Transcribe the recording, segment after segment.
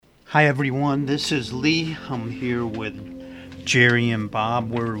Hi everyone, this is Lee. I'm here with Jerry and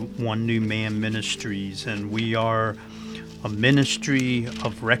Bob. We're One New Man Ministries, and we are a ministry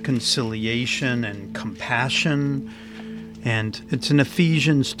of reconciliation and compassion. And it's an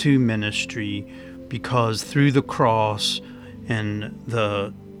Ephesians 2 ministry because through the cross and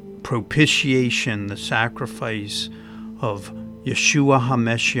the propitiation, the sacrifice of Yeshua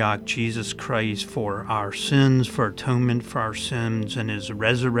HaMashiach, Jesus Christ, for our sins, for atonement for our sins, and His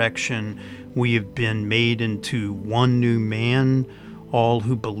resurrection, we have been made into one new man, all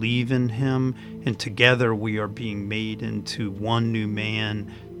who believe in Him, and together we are being made into one new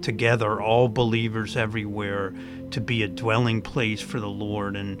man, together, all believers everywhere, to be a dwelling place for the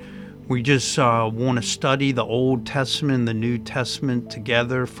Lord. And we just want to study the Old Testament and the New Testament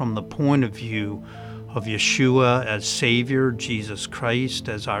together from the point of view of Yeshua as Savior, Jesus Christ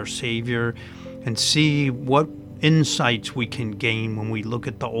as our Savior, and see what insights we can gain when we look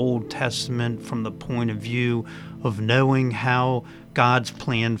at the Old Testament from the point of view of knowing how God's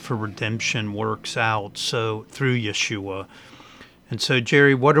plan for redemption works out, so through Yeshua. And so,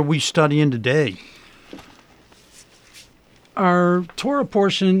 Jerry, what are we studying today? Our Torah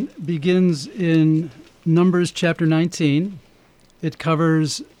portion begins in Numbers chapter 19. It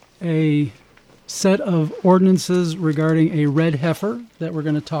covers a set of ordinances regarding a red heifer that we're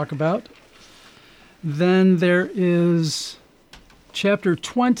going to talk about. Then there is chapter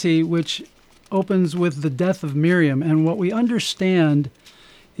 20, which opens with the death of Miriam. And what we understand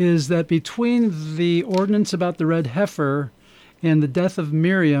is that between the ordinance about the red heifer and the death of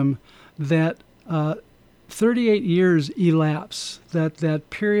Miriam, that 38 years elapse, that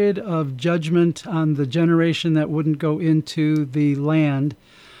period of judgment on the generation that wouldn't go into the land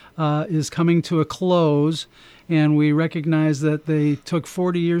is coming to a close, and we recognize that they took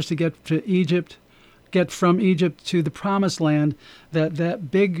 40 years to get from Egypt to the Promised Land.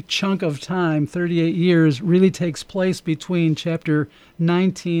 That big chunk of time, 38 years, really takes place between chapter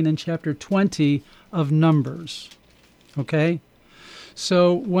 19 and chapter 20 of Numbers. Okay?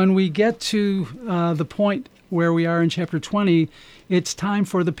 So when we get to the point where we are in chapter 20, it's time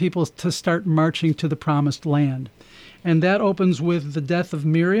for the people to start marching to the Promised Land. And that opens with the death of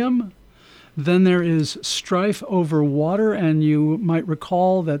Miriam. Then there is strife over water, and you might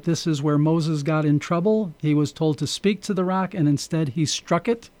recall that this is where Moses got in trouble. He was told to speak to the rock, and instead he struck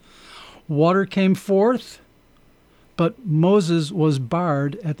it. Water came forth, but Moses was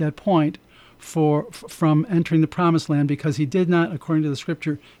barred at that point from entering the Promised Land because he did not, according to the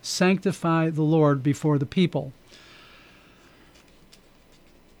Scripture, sanctify the Lord before the people.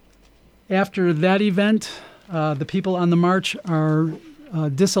 After that event, the people on the march are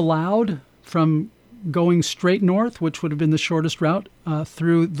disallowed from going straight north, which would have been the shortest route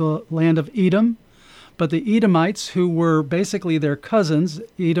through the land of Edom. But the Edomites, who were basically their cousins,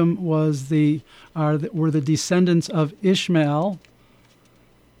 Edom were the descendants of Ishmael,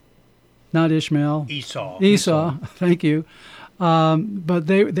 not Ishmael. Esau, thank you. But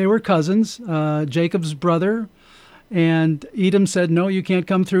they were cousins, Jacob's brother, and Edom said, no, you can't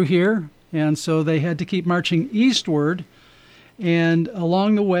come through here. And so they had to keep marching eastward. And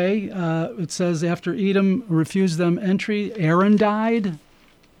along the way, it says after Edom refused them entry, Aaron died.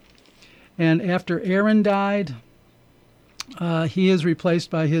 And after Aaron died, he is replaced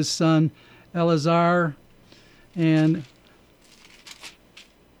by his son Eleazar. And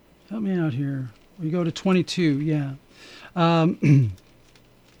help me out here. We go to 22, yeah.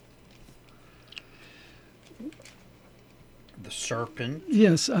 Serpent.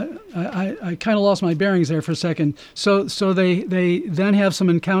 Yes, I kind of lost my bearings there for a second. So they then have some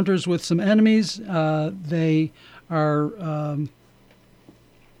encounters with some enemies. They are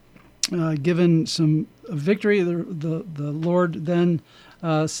given some victory. The Lord then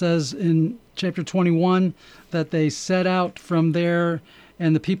says in chapter 21 that they set out from there,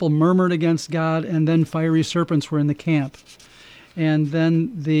 and the people murmured against God, and then fiery serpents were in the camp. And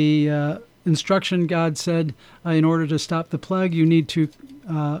then the instruction, God said, in order to stop the plague, you need to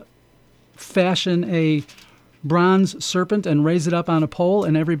fashion a bronze serpent and raise it up on a pole,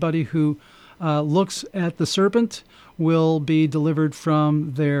 and everybody who looks at the serpent will be delivered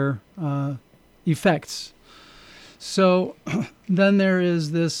from their effects. So then there is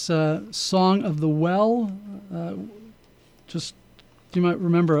this song of the well. You might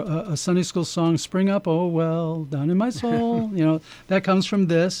remember a Sunday school song, Spring Up, Oh Well, Down in My Soul. That comes from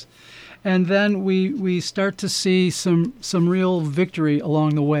this. And then we start to see some real victory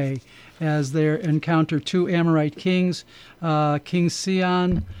along the way as they encounter two Amorite kings, King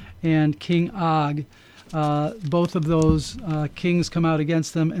Sihon and King Og. Both of those kings come out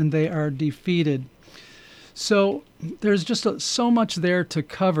against them, and they are defeated. So there's just so much there to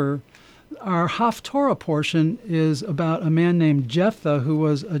cover. Our Haftorah portion is about a man named Jephthah who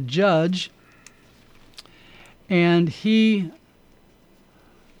was a judge, and he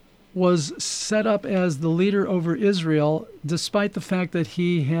was set up as the leader over Israel despite the fact that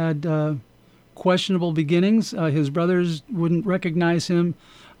he had questionable beginnings. His brothers wouldn't recognize him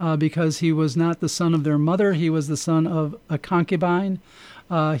because he was not the son of their mother. He was the son of a concubine.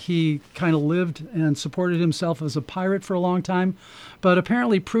 He kind of lived and supported himself as a pirate for a long time, but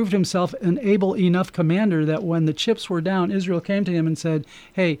apparently proved himself an able enough commander that when the chips were down, Israel came to him and said,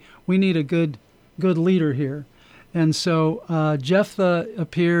 hey, we need a good leader here. And so Jephthah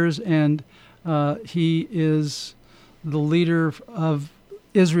appears, and he is the leader of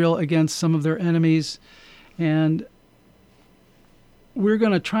Israel against some of their enemies. And we're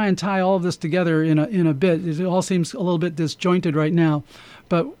going to try and tie all of this together in a bit. It all seems a little bit disjointed right now.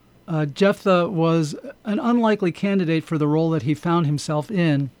 But Jephthah was an unlikely candidate for the role that he found himself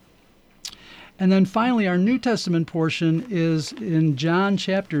in. And then finally, our New Testament portion is in John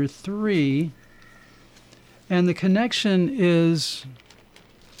chapter 3. And the connection is,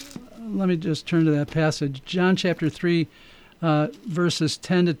 let me just turn to that passage, John chapter 3, verses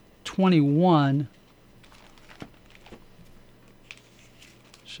 10 to 21.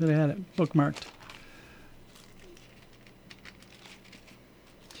 Should have had it bookmarked.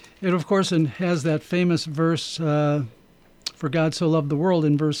 It, of course, has that famous verse, for God so loved the world,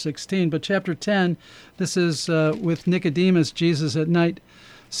 in verse 16. But chapter 10, this is with Nicodemus. Jesus at night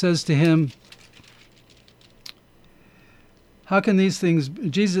says to him, how can these things,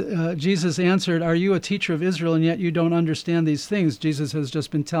 Jesus answered, are you a teacher of Israel and yet you don't these things? Jesus has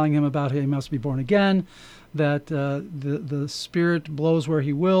just been telling him about how he must be born again, that the Spirit blows where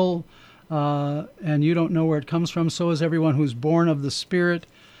he will, and you don't know where it comes from. So is everyone who's born of the Spirit.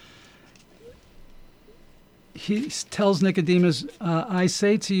 He tells Nicodemus, I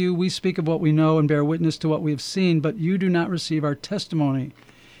say to you, we speak of what we know and bear witness to what we have seen, but you do not receive our testimony.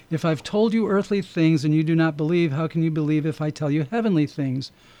 If I've told you earthly things and you do not believe, how can you believe if I tell you heavenly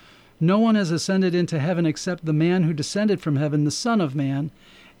things? No one has ascended into heaven except the man who descended from heaven, the Son of Man.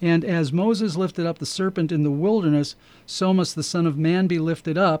 And as Moses lifted up the serpent in the wilderness, so must the Son of Man be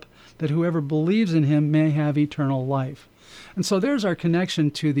lifted up, that whoever believes in him may have eternal life. And so there's our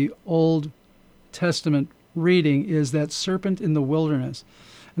connection to the Old Testament reading, is that serpent in the wilderness.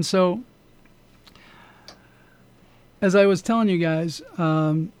 And so, as I was telling you guys,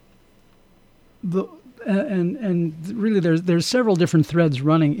 really there's several different threads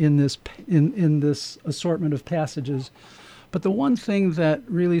running in this assortment of passages, but the one thing that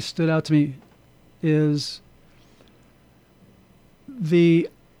really stood out to me is the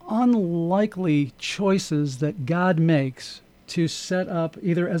unlikely choices that God makes to set up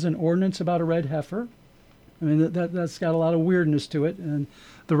either as an ordinance about a red heifer. I mean, that's got a lot of weirdness to it, and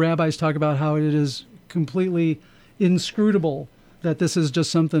the rabbis talk about how it is completely inscrutable, that this is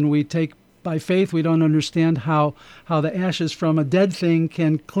just something we take by faith. We don't understand how the ashes from a dead thing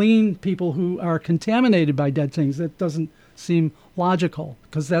can clean people who are contaminated by dead things. That doesn't seem logical,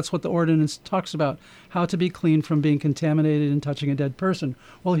 because that's what the ordinance talks about, how to be clean from being contaminated and touching a dead person.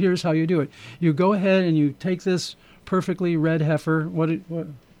 Well, here's how you do it. You go ahead and you take this perfectly red heifer. What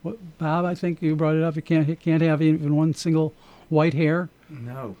Bob, I think you brought it up. It can't have even one single white hair.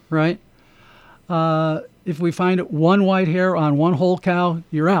 No. Right? If we find one white hair on one whole cow,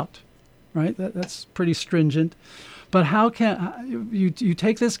 you're out. Right? That's pretty stringent. But how can you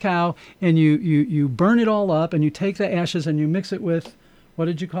take this cow and you burn it all up, and you take the ashes and you mix it with, what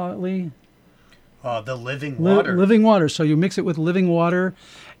did you call it, Lee? The living water. Living water. So you mix it with living water,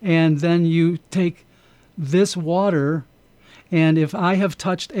 and then you take this water, and if I have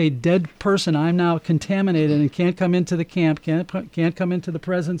touched a dead person, I'm now contaminated and can't come into the camp, can't come into the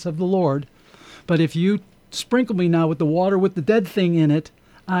presence of the Lord. But if you sprinkle me now with the water with the dead thing in it,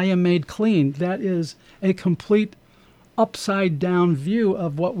 I am made clean. That is a complete upside down view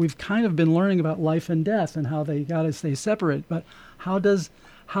of what we've kind of been learning about life and death and how they got to stay separate. But how does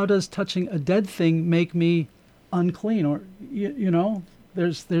touching a dead thing make me unclean? Or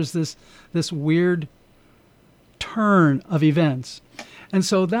there's this weird turn of events. And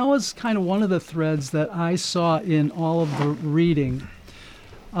so that was kind of one of the threads that I saw in all of the reading.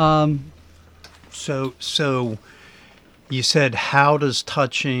 So you said, how does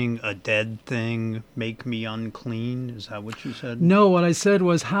touching a dead thing make me unclean? Is that what you said? No, what I said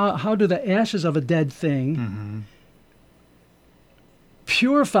was, how do the ashes of a dead thing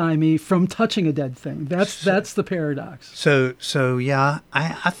purify me from touching a dead thing? That's the paradox. So yeah,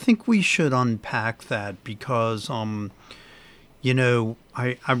 I think we should unpack that, because I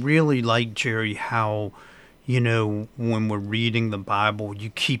really like, Jerry, how when we're reading the Bible, you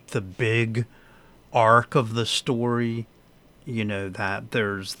keep the big arc of the story, that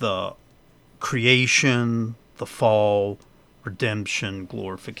there's the creation, the fall, redemption,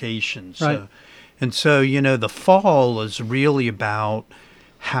 glorification. Right. So, the fall is really about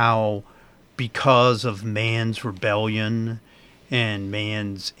how, because of man's rebellion and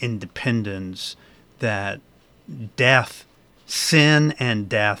man's independence, that sin and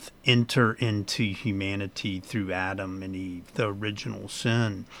death enter into humanity through Adam and Eve, the original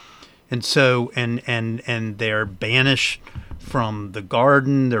sin. And so, and they're banished from the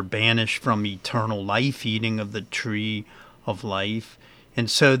garden, they're banished from eternal life, eating of the tree of life. And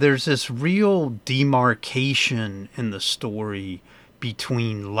so there's this real demarcation in the story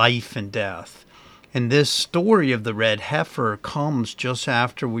between life and death. And this story of the red heifer comes just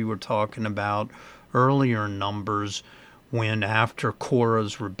after we were talking about earlier in Numbers, when after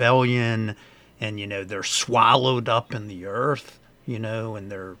Korah's rebellion and, they're swallowed up in the earth,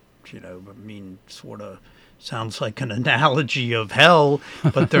 and they're, sort of sounds like an analogy of hell,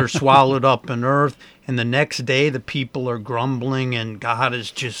 but they're swallowed up in earth. And the next day the people are grumbling and God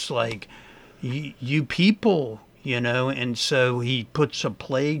is just like, you people, and so he puts a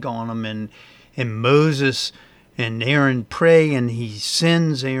plague on them, and Moses and Aaron pray, and he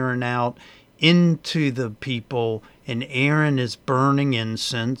sends Aaron out into the people, and Aaron is burning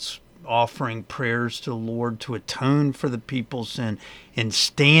incense, offering prayers to the Lord to atone for the people's sin, and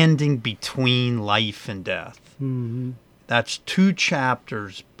standing between life and death. Mm-hmm. That's 2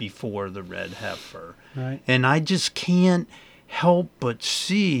 chapters before the red heifer. Right. And I just can't help but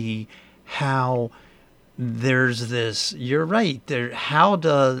see how there's this, you're right, how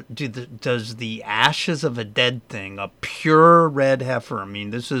does the ashes of a dead thing, a pure red heifer,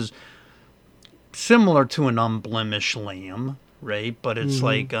 this is similar to an unblemished lamb, right? But it's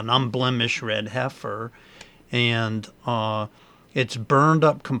like an unblemished red heifer, and it's burned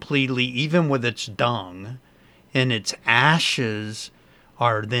up completely, even with its dung, and its ashes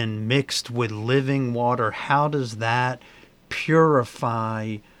are then mixed with living water. How does that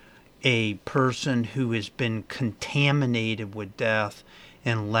purify a person who has been contaminated with death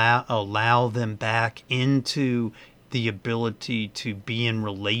and allow them back into the ability to be in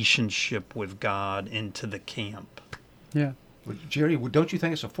relationship with God, into the camp? Yeah. Well, Jerry, don't you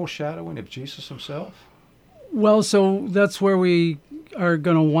think it's a foreshadowing of Jesus himself? Well, so that's where we are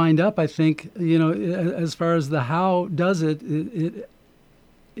going to wind up, I think. As far as the how does it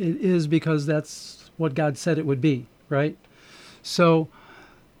is because that's what God said it would be, right? So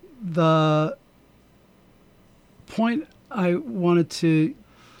the point I wanted to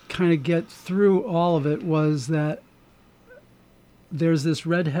kind of get through all of it was that there's this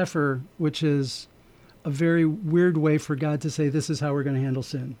red heifer, which is a very weird way for God to say, this is how we're going to handle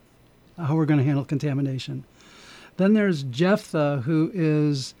sin, how we're going to handle contamination. Then there's Jephthah, who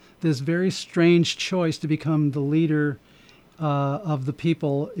is this very strange choice to become the leader of the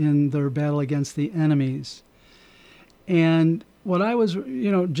people in their battle against the enemies. And what I was,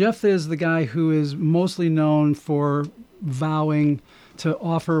 Jephthah is the guy who is mostly known for vowing to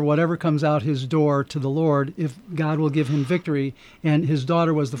offer whatever comes out his door to the Lord if God will give him victory. And his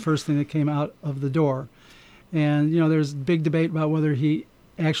daughter was the first thing that came out of the door. And, there's big debate about whether he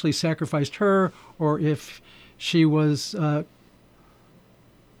actually sacrificed her or if she was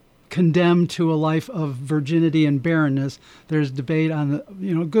condemned to a life of virginity and barrenness. There's debate on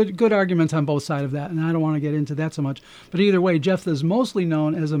the, good arguments on both sides of that, and I don't want to get into that so much. But either way, Jephthah is mostly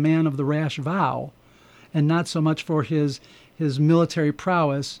known as a man of the rash vow, and not so much for his military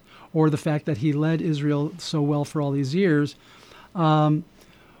prowess or the fact that he led Israel so well for all these years.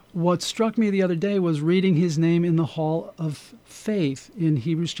 What struck me the other day was reading his name in the Hall of Faith in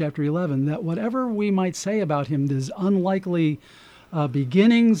Hebrews chapter 11, that whatever we might say about him, his unlikely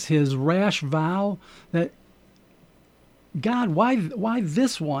beginnings, his rash vow, that God, why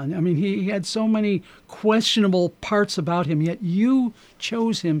this one? He had so many questionable parts about him, yet you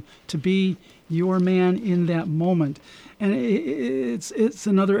chose him to be your man in that moment. And it's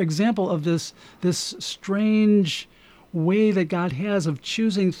another example of this strange way that God has of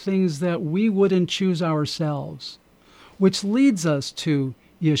choosing things that we wouldn't choose ourselves, which leads us to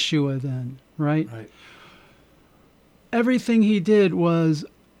Yeshua then, right? Right. Everything he did was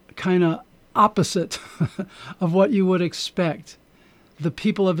kind of opposite of what you would expect. The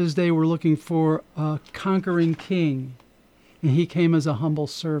people of his day were looking for a conquering king, and he came as a humble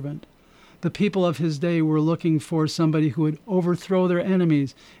servant. The people of his day were looking for somebody who would overthrow their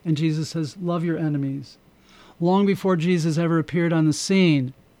enemies, and Jesus says, love your enemies. Long before Jesus ever appeared on the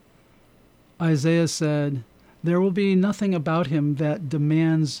scene, Isaiah said, there will be nothing about him that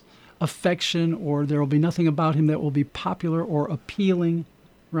demands affection, or there will be nothing about him that will be popular or appealing,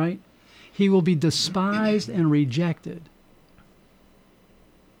 right? He will be despised and rejected.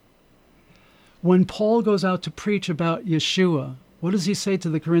 When Paul goes out to preach about Yeshua, what does he say to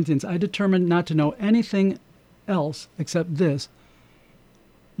the Corinthians? I determined not to know anything else except this,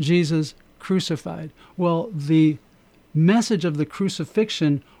 Jesus crucified. Well, the message of the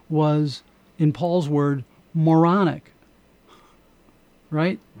crucifixion was, in Paul's word, moronic,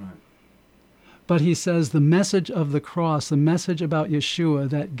 right? Right. But he says the message of the cross, the message about Yeshua,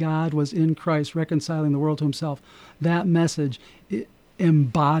 that God was in Christ reconciling the world to himself, that message, it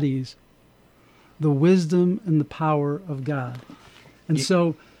embodies the wisdom and the power of God. And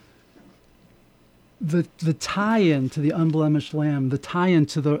so the tie-in to the unblemished lamb, the tie-in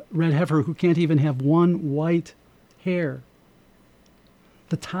to the red heifer who can't even have one white hair,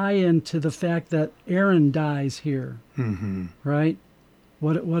 the tie-in to the fact that Aaron dies here, right?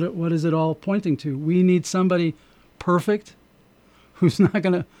 What is it all pointing to? We need somebody perfect who's not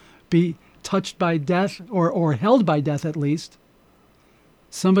going to be touched by death or held by death at least.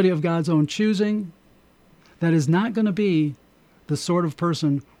 Somebody of God's own choosing that is not going to be the sort of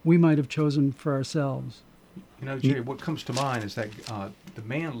person we might have chosen for ourselves. You know, Jerry, what comes to mind is that the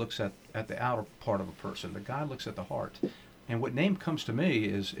man looks at the outer part of a person. The guy looks at the heart. And what name comes to me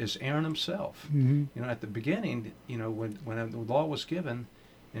is Aaron himself. Mm-hmm. You know, at the beginning, you know, when the law was given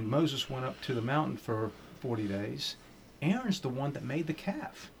and Moses went up to the mountain for 40 days, Aaron's the one that made the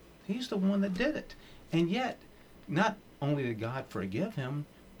calf. He's the one that did it. And yet, not only did God forgive him,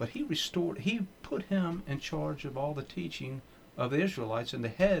 but he put him in charge of all the teaching of the Israelites and the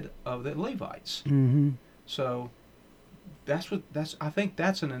head of the Levites. Mm-hmm. So I think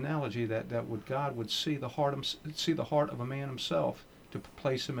that's an analogy that God would see the heart of a man himself to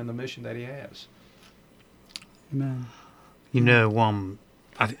place him in the mission that he has. Amen. You know,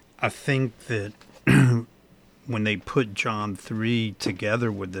 I think that when they put John 3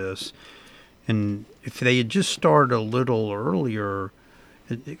 together with this, and if they had just started a little earlier,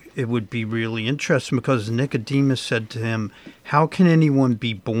 it would be really interesting, because Nicodemus said to him, how can anyone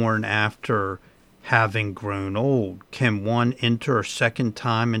be born after having grown old? Can one enter a second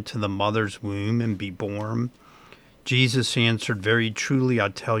time into the mother's womb and be born? Jesus answered, very truly, I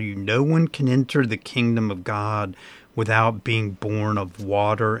tell you, no one can enter the kingdom of God without being born of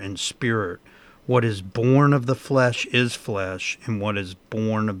water and spirit. What is born of the flesh is flesh, and what is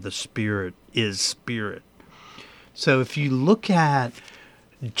born of the spirit is spirit. So if you look at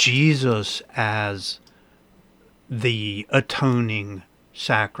Jesus as the atoning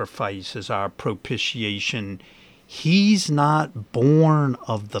sacrifice, as our propitiation, he's not born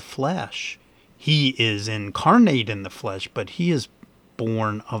of the flesh. He is incarnate in the flesh, but he is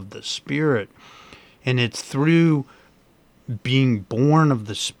born of the Spirit. And it's through being born of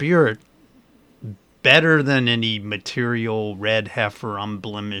the Spirit, better than any material red heifer,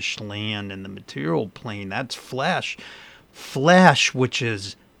 unblemished lamb in the material plane. That's flesh. Flesh, which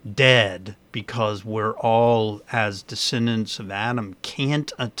is dead, because we're all, as descendants of Adam,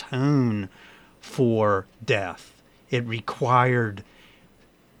 can't atone for death. It required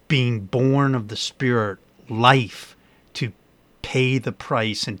being born of the Spirit, life, to pay the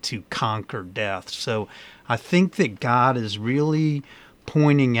price and to conquer death. So I think that God is really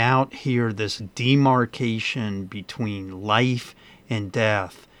pointing out here this demarcation between life and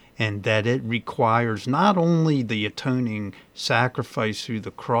death, and that it requires not only the atoning sacrifice through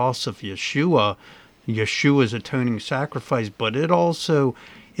the cross of Yeshua's atoning sacrifice, but it also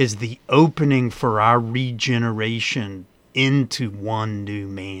is the opening for our regeneration into one new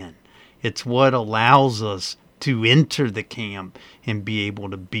man. It's what allows us to enter the camp and be able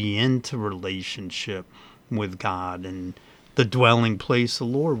to be into relationship with God and the dwelling place of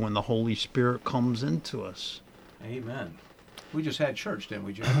the Lord when the Holy Spirit comes into us. Amen. We just had church, didn't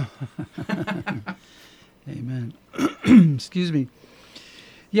we, Joe? Amen. Excuse me.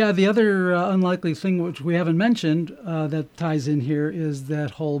 Yeah, the other unlikely thing which we haven't mentioned that ties in here is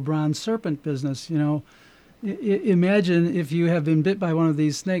that whole bronze serpent business. You know, imagine if you have been bit by one of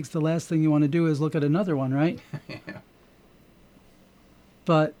these snakes, the last thing you want to do is look at another one, right? Yeah.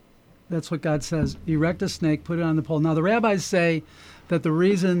 But that's what God says. Erect a snake, put it on the pole. Now, the rabbis say that the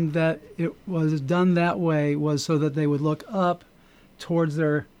reason that it was done that way was so that they would look up towards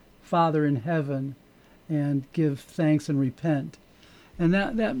their Father in heaven and give thanks and repent. And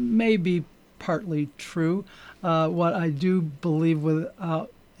that may be partly true. What I do believe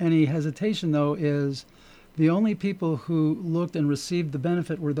without any hesitation, though, is the only people who looked and received the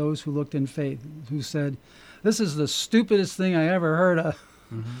benefit were those who looked in faith, who said, this is the stupidest thing I ever heard of,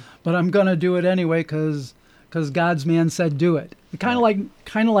 but I'm going to do it anyway because because God's man said do it. Kind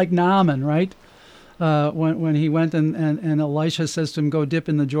of like Naaman, right? When he went and Elisha says to him, go dip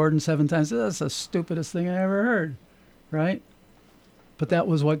in the Jordan 7 times. That's the stupidest thing I ever heard, right? But that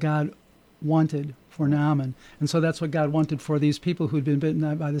was what God wanted for Naaman. And so that's what God wanted for these people who'd been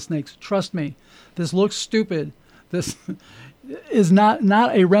bitten by the snakes. Trust me, this looks stupid. This is not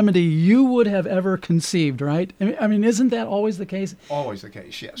a remedy you would have ever conceived, right? I mean, isn't that always the case? Always the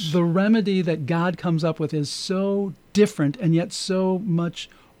case, yes. The remedy that God comes up with is so different and yet so much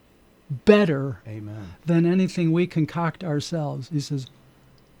better Amen. than anything we concoct ourselves. He says,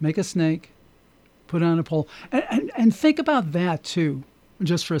 make a snake, put it on a pole. And think about that, too,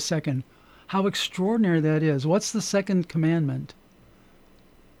 just for a second. How extraordinary that is. What's the second commandment?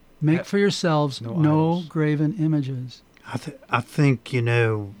 Make for yourselves no graven images. I think,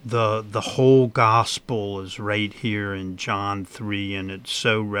 the whole gospel is right here in John 3, and it's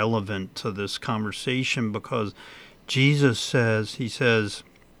so relevant to this conversation because Jesus says,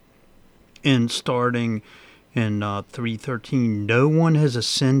 starting in 3:13, no one has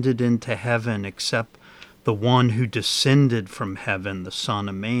ascended into heaven except the one who descended from heaven, the Son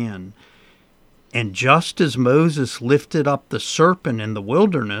of Man. And just as Moses lifted up the serpent in the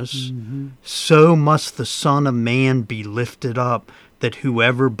wilderness, so must the Son of Man be lifted up, that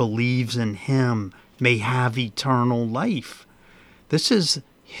whoever believes in him may have eternal life. This is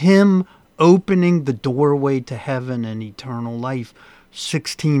him opening the doorway to heaven and eternal life.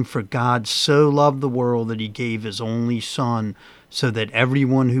 16, for God so loved the world that he gave his only Son, so that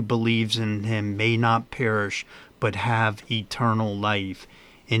everyone who believes in him may not perish, but have eternal life.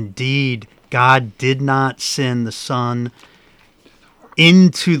 Indeed, God did not send the Son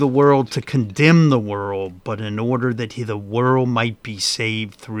into the world to condemn the world, but in order that the world might be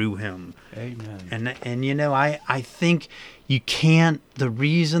saved through him. Amen. And I think you can't, the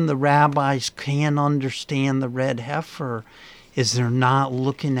reason the rabbis can't understand the red heifer is they're not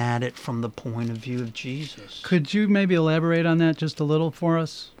looking at it from the point of view of Jesus. Could you maybe elaborate on that just a little for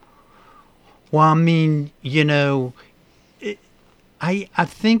us? Well, I mean, I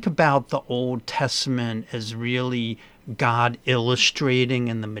think about the Old Testament as really God illustrating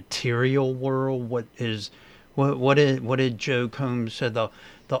in the material world what did Joe Combs say? The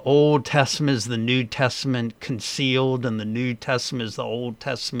Old Testament is the New Testament concealed, and the New Testament is the Old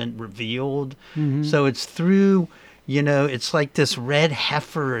Testament revealed. Mm-hmm. So it's through, it's like this red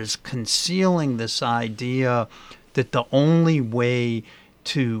heifer is concealing this idea that the only way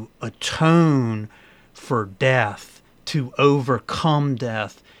to atone for death, to overcome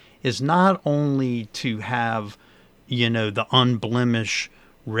death, is not only to have, the unblemished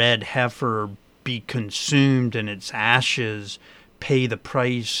red heifer be consumed and its ashes pay the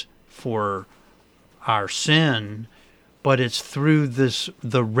price for our sin, but it's through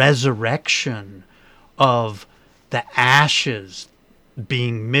the resurrection of the ashes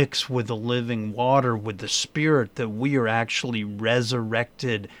being mixed with the living water, with the Spirit, that we are actually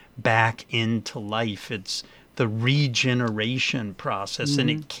resurrected back into life. It's the regeneration process, and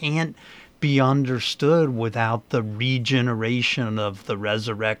it can't be understood without the regeneration of the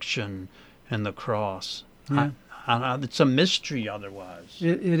resurrection and the cross. Yeah. It's a mystery otherwise.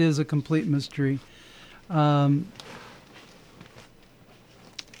 It is a complete mystery.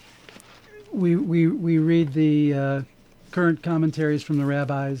 We read the current commentaries from the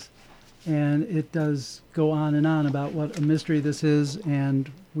rabbis, and it does go on and on about what a mystery this is,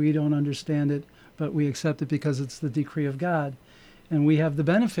 and we don't understand it, but we accept it because it's the decree of God. And we have the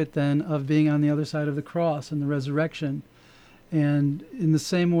benefit then of being on the other side of the cross and the resurrection. And in the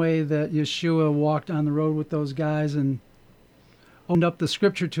same way that Yeshua walked on the road with those guys and opened up the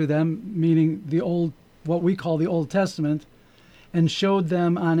scripture to them, meaning what we call the Old Testament, and showed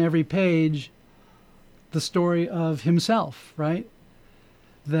them on every page the story of himself, right?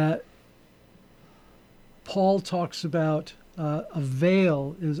 That Paul talks about a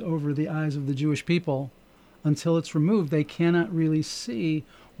veil is over the eyes of the Jewish people. Until it's removed, they cannot really see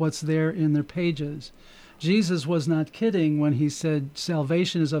what's there in their pages. Jesus was not kidding when he said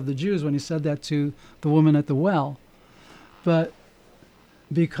salvation is of the Jews, when he said that to the woman at the well. But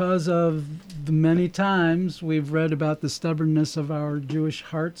because of the many times we've read about the stubbornness of our Jewish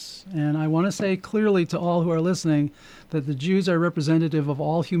hearts, and I want to say clearly to all who are listening that the Jews are representative of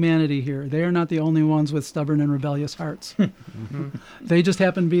all humanity here. They are not the only ones with stubborn and rebellious hearts. They just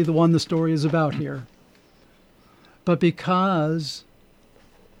happen to be the one the story is about here. But because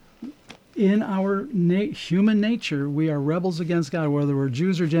in our human nature, we are rebels against God, whether we're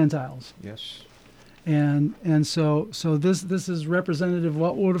Jews or Gentiles. Yes. And so this is representative of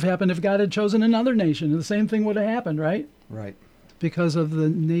what would have happened if God had chosen another nation. The same thing would have happened, right? Right. Because of the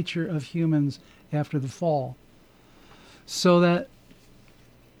nature of humans after the fall. So that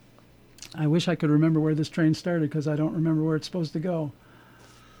I wish I could remember where this train started, because I don't remember where it's supposed to go.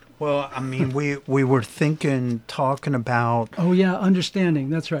 Well, I mean, we were talking about. Oh yeah, understanding.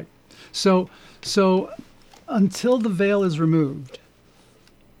 That's right. So until the veil is removed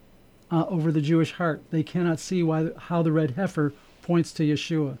over the Jewish heart, they cannot see how the red heifer points to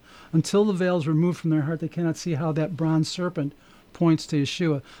Yeshua. Until the veil is removed from their heart, they cannot see how that bronze serpent points to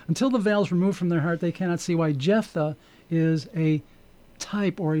Yeshua. Until the veil is removed from their heart, they cannot see why Jephthah is a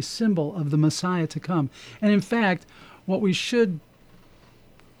type or a symbol of the Messiah to come. And in fact, what we should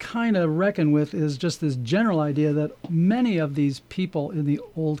kind of reckon with is just this general idea that many of these people in the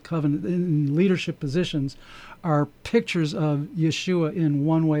Old Covenant, in leadership positions, are pictures of Yeshua in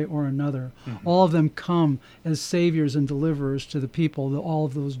one way or another. Mm-hmm. All of them come as saviors and deliverers to the people, all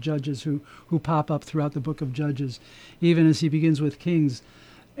of those judges who pop up throughout the book of Judges, even as he begins with Kings.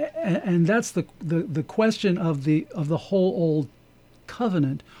 And that's the question of the whole Old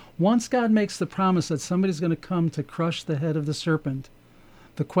Covenant. Once God makes the promise that somebody's going to come to crush the head of the serpent,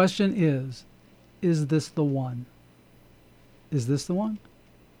 the question is this the one? Is this the one?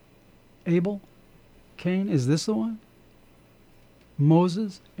 Abel? Cain? Is this the one?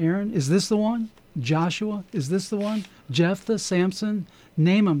 Moses? Aaron? Is this the one? Joshua? Is this the one? Jephthah? Samson?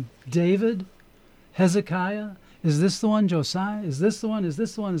 Name them. David? Hezekiah? Is this the one? Josiah? Is this the one? Is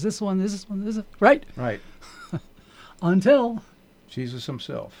this the one? Is this the one? Is this one? Is it? Right? Right. Until Jesus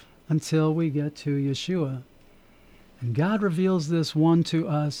himself. Until we get to Yeshua. And God reveals this one to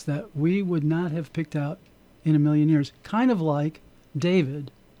us that we would not have picked out in a million years. Kind of like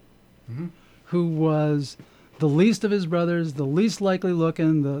David, mm-hmm. who was the least of his brothers, the least likely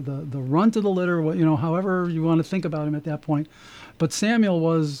looking, the runt of the litter, however you want to think about him at that point. But Samuel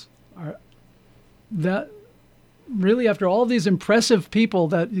was that really, after all these impressive people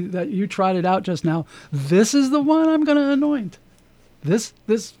that you trotted out just now, this is the one I'm going to anoint. This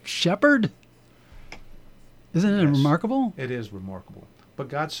shepherd. Isn't it remarkable? It is remarkable. But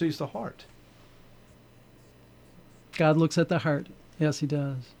God sees the heart. God looks at the heart. Yes, he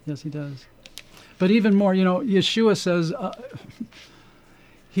does. Yes, he does. But even more, Yeshua says,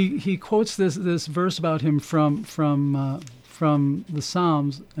 he quotes this verse about him from the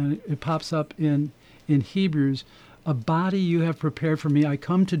Psalms, and it pops up in Hebrews. A body you have prepared for me. I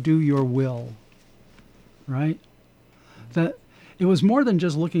come to do your will. Right? That it was more than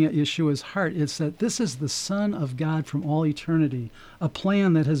just looking at Yeshua's heart. It's that this is the Son of God from all eternity, a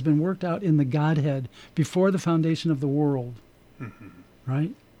plan that has been worked out in the Godhead before the foundation of the world. Mm-hmm.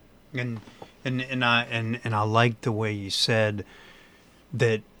 Right? And I like the way you said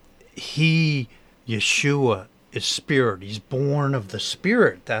that Yeshua is spirit. He's born of the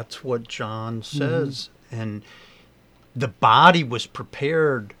Spirit. That's what John says. Mm-hmm. And the body was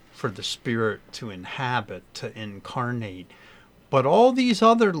prepared for the Spirit to inhabit, to incarnate. But all these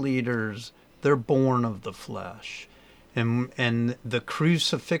other leaders, they're born of the flesh. And the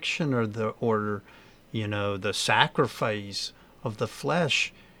crucifixion or the sacrifice of the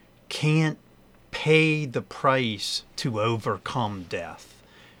flesh can't pay the price to overcome death.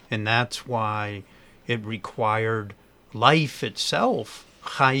 And that's why it required life itself,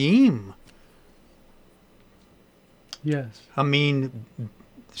 Chaim. Yes. I mean,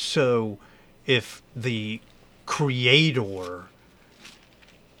 so if the Creator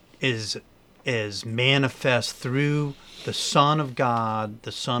is manifest through the Son of God,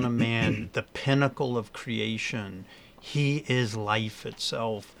 the Son of Man, the pinnacle of creation, he is life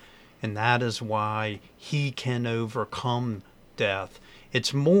itself. And that is why he can overcome death.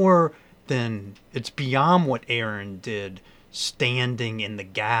 It's beyond what Aaron did, standing in the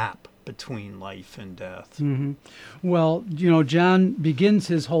gap between life and death. Mm-hmm. Well, John begins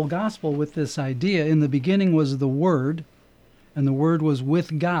his whole gospel with this idea. In the beginning was the Word, and the Word was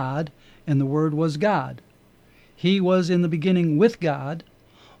with God, and the Word was God. He was in the beginning with God.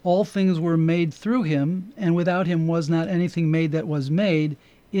 All things were made through him, and without him was not anything made that was made.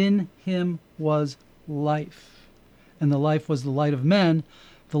 In him was life, and the life was the light of men.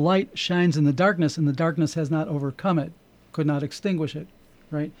 The light shines in the darkness, and the darkness has not overcome it, could not extinguish it,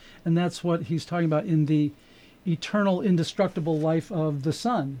 right? And that's what he's talking about in the eternal, indestructible life of the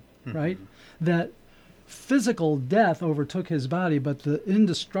Son, mm-hmm. right? That physical death overtook his body, but the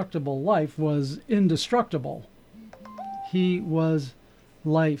indestructible life was indestructible. He was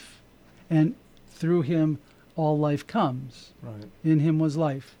life, and through him all life comes. Right. In him was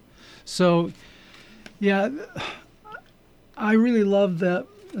life. So, yeah, I really love that.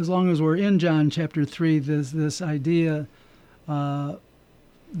 As long as we're in John chapter 3, this idea,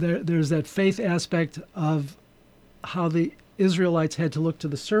 there's that faith aspect of how the Israelites had to look to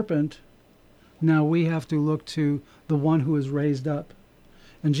the serpent Now we have to look to the one who is raised up.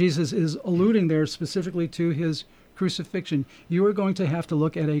 And Jesus is alluding there specifically to his crucifixion. You are going to have to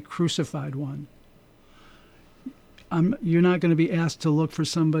look at a crucified one. You're not going to be asked to look for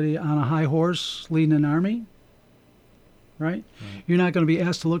somebody on a high horse leading an army, right? You're not going to be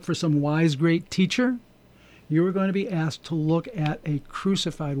asked to look for some wise, great teacher. You are going to be asked to look at a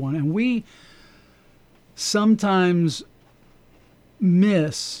crucified one. And we sometimes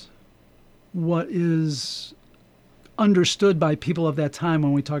miss what is understood by people of that time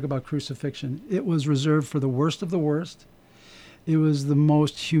when we talk about crucifixion. It was reserved for the worst of the worst. It was the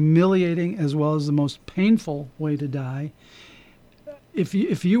most humiliating as well as the most painful way to die. If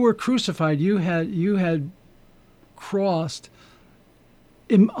you were crucified, you had crossed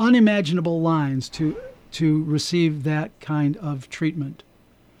unimaginable lines to receive that kind of treatment.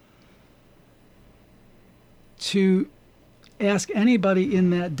 To ask anybody in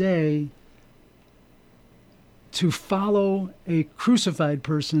that day to follow a crucified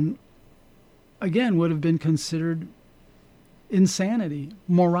person, again, would have been considered insanity,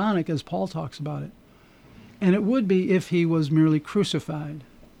 moronic, as Paul talks about it. And it would be if he was merely crucified.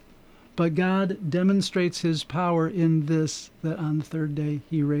 But God demonstrates his power in this, that on the third day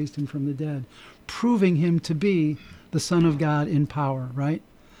he raised him from the dead, proving him to be the Son of God in power, right?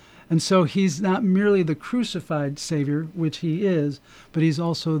 And so he's not merely the crucified Savior, which he is, but he's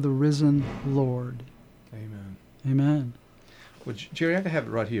also the risen Lord. Amen. Amen. Well, Jerry, I have it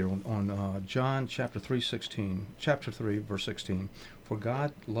right here on John chapter 3, verse 16. For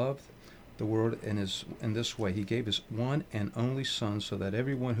God loved the world in this way. He gave his one and only Son so that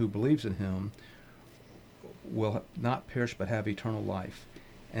everyone who believes in him will not perish but have eternal life.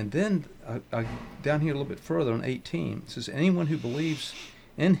 And then down here a little bit further on 18, it says, anyone who believes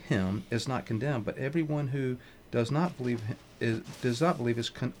in him is not condemned, but everyone who does not believe is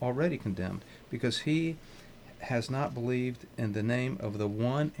already condemned, because he has not believed in the name of the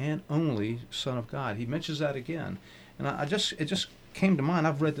one and only Son of God. He mentions that again. And it just came to mind.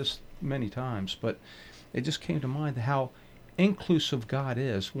 I've read this many times, but it just came to mind how inclusive God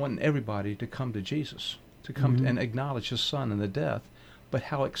is, wanting everybody to come to Jesus, to come and acknowledge his Son in the death, but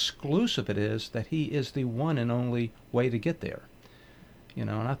how exclusive it is that he is the one and only way to get there.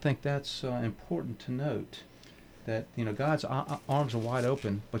 And I think that's important to note, that, God's arms are wide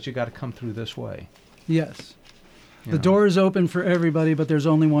open, but you got to come through this way. Yes. The door is open for everybody, but there's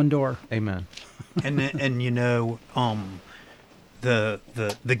only one door. Amen. And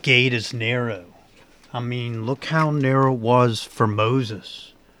the gate is narrow. I mean, look how narrow it was for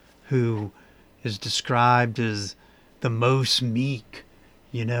Moses, who is described as the most meek,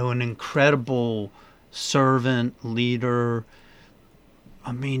 an incredible servant, leader.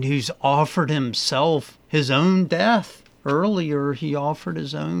 I mean, who's offered himself his own death. Earlier, he offered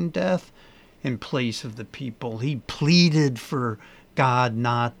his own death in place of the people. He pleaded for God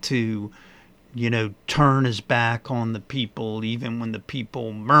not to, turn his back on the people, even when the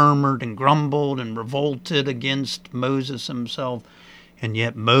people murmured and grumbled and revolted against Moses himself. And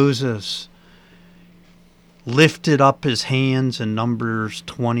yet Moses lifted up his hands in Numbers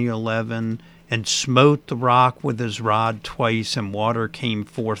 20:11 and smote the rock with his rod twice, and water came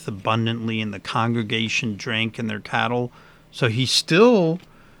forth abundantly, and the congregation drank and their cattle. So he's still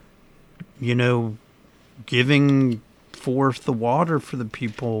giving forth the water for the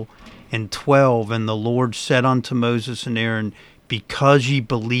people. And 12, and the Lord said unto Moses and Aaron, because ye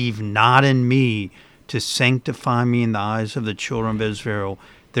believe not in me to sanctify me in the eyes of the children of Israel,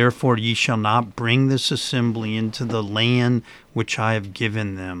 therefore ye shall not bring this assembly into the land which I have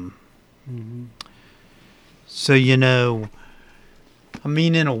given them. Mm-hmm. So, in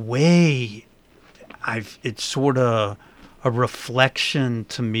a way, it's sort of a reflection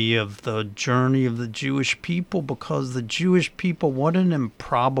to me of the journey of the Jewish people, because the Jewish people, what an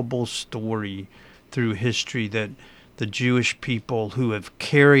improbable story through history, that the Jewish people who have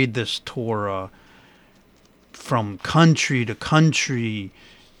carried this Torah from country to country,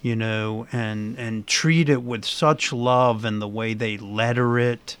 and treat it with such love in the way they letter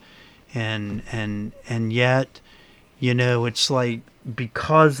it, and yet, it's like,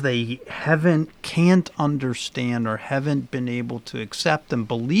 because they can't understand or haven't been able to accept and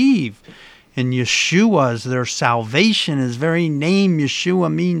believe in Yeshua as their salvation. His very name,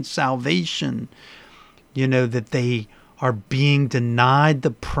 Yeshua, means salvation. That they are being denied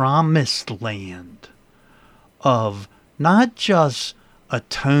the promised land of not just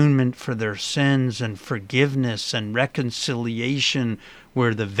atonement for their sins and forgiveness and reconciliation,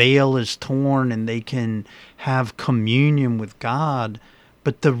 where the veil is torn and they can have communion with God,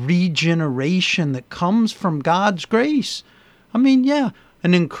 but the regeneration that comes from God's grace. I mean,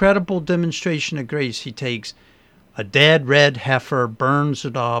 An incredible demonstration of grace. He takes a dead red heifer, burns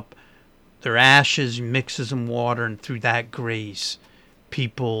it up, their ashes, mixes in water, and through that grace,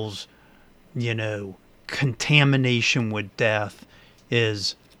 people's, contamination with death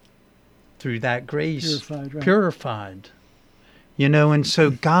is, through that grace, purified. And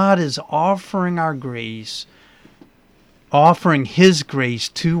so God is offering our grace, offering His grace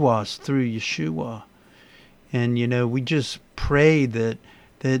to us through Yeshua. And, we just pray that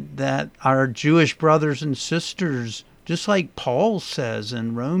our Jewish brothers and sisters, just like Paul says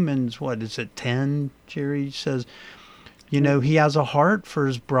in Romans, 10, Jerry says, he has a heart for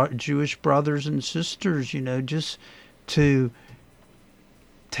his Jewish brothers and sisters, just to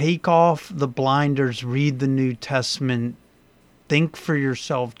take off the blinders, read the New Testament, think for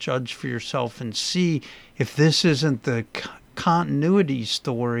yourself, judge for yourself, and see if this isn't the continuity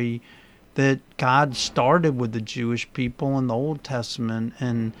story that God started with the Jewish people in the Old Testament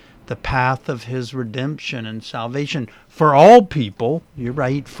and the path of His redemption and salvation for all people. You're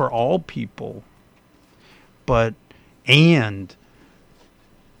right, for all people. And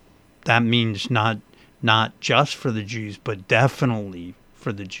that means not just for the Jews, but definitely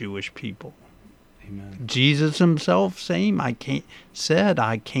for the Jewish people. Amen. Jesus Himself said,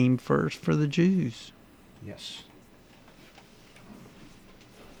 I came first for the Jews. Yes.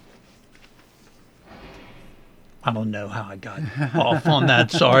 I don't know how I got off on that.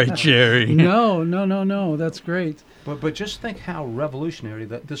 Sorry, Jerry. No. That's great. But just think how revolutionary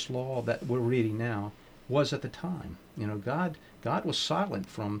that this law that we're reading now was at the time. God was silent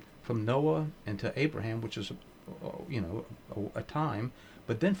from Noah and to Abraham, which is a time,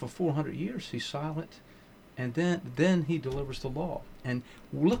 but then for 400 years He's silent, and then He delivers the law. And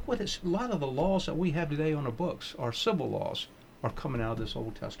look a lot of the laws that we have today on the books, our civil laws, are coming out of this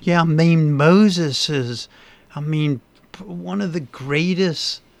Old Testament. Yeah, Moses is one of the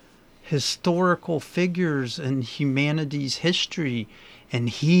greatest historical figures in humanity's history, and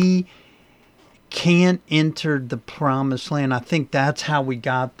he can't enter the promised land. I think that's how we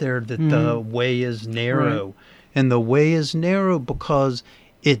got there, that the way is narrow. Right. And the way is narrow because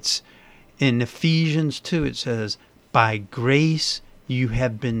it's in Ephesians 2, it says, by grace you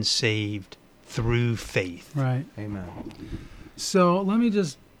have been saved through faith. Right. Amen. So let me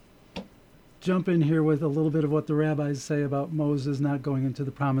just jump in here with a little bit of what the rabbis say about Moses not going into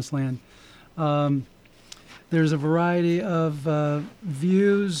the promised land. There's a variety of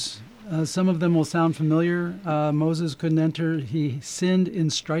views. Some of them will sound familiar. Moses couldn't enter. He sinned in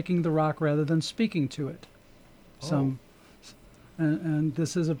striking the rock rather than speaking to it. And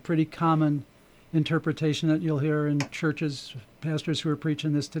this is a pretty common interpretation that you'll hear in churches, pastors who are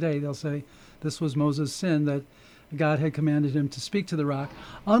preaching this today. They'll say this was Moses' sin, that God had commanded him to speak to the rock.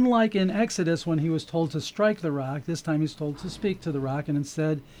 Unlike in Exodus when he was told to strike the rock, this time he's told to speak to the rock, and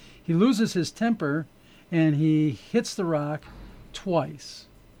instead he loses his temper and he hits the rock twice.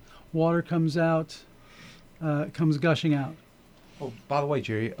 Water comes gushing out. Oh, by the way,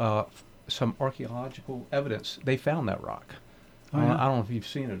 Jerry, some archaeological evidence, they found that rock. Oh, yeah? I don't know if you've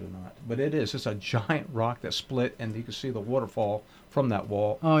seen it or not, but it's a giant rock that split, and you can see the waterfall from that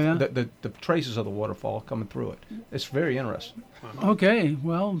wall. Oh, yeah? The traces of the waterfall coming through it. It's very interesting. Okay,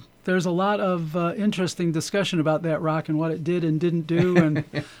 well, there's a lot of interesting discussion about that rock and what it did and didn't do, and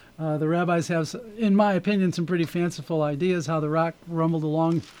the rabbis have, in my opinion, some pretty fanciful ideas how the rock rumbled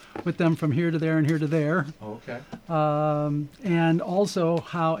along with them from here to there and here to there. Okay. And also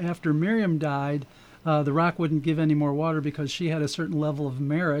how after Miriam died, the rock wouldn't give any more water because she had a certain level of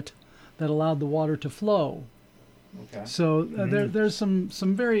merit that allowed the water to flow. Okay. So there's some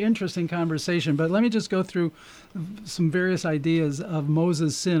very interesting conversation, but let me just go through some various ideas of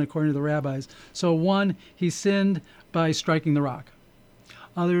Moses' sin according to the rabbis. So one, he sinned by striking the rock.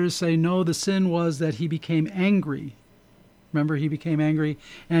 Others say, no, the sin was that he became angry. Remember, he became angry,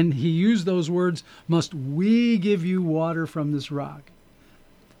 and he used those words, must we give you water from this rock?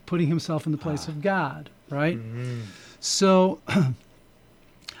 Putting himself in the place of God, right? Mm-hmm. So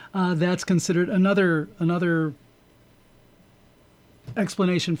that's considered another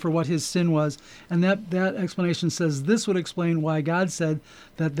explanation for what his sin was, and that explanation says this would explain why God said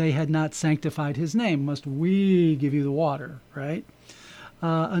that they had not sanctified his name. Must we give you the water, right?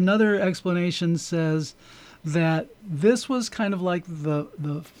 Another explanation says that this was kind of like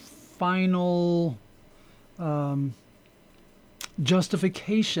the final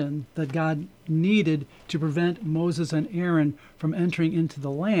justification that God needed to prevent Moses and Aaron from entering into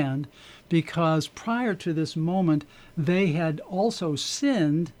the land, because prior to this moment they had also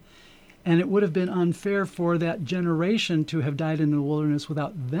sinned, and it would have been unfair for that generation to have died in the wilderness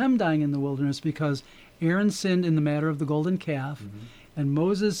without them dying in the wilderness, because Aaron sinned in the matter of the golden calf, And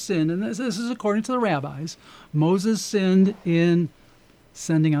Moses sinned, and this is according to the rabbis, Moses sinned in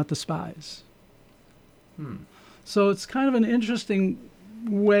sending out the spies. So it's kind of an interesting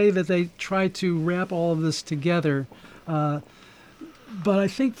way that they try to wrap all of this together. But I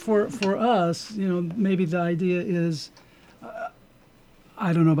think for us, maybe the idea is,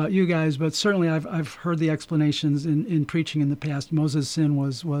 I don't know about you guys, but certainly I've heard the explanations in preaching in the past. Moses' sin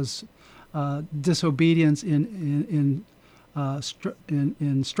was disobedience in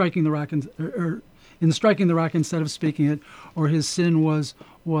striking the rock in striking the rock instead of speaking it, or his sin was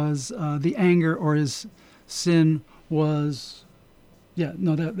the anger, or his sin was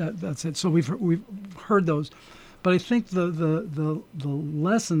that's it. So we've heard those, but I think the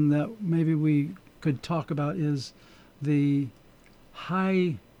lesson that maybe we could talk about is the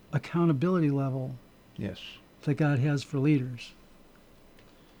high accountability level that God has for leaders.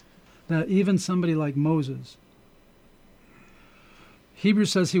 That even somebody like Moses,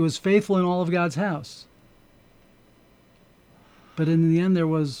 Hebrews says he was faithful in all of God's house. But in the end, there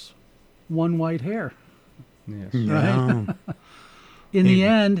was one white hair. Yes. Right? In the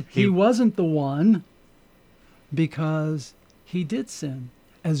end, he wasn't the one, because he did sin.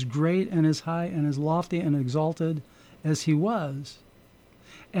 As great and as high and as lofty and exalted as he was,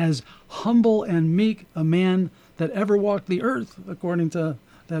 as humble and meek a man that ever walked the earth, according to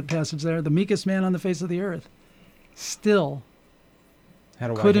that passage there, the meekest man on the face of the earth, still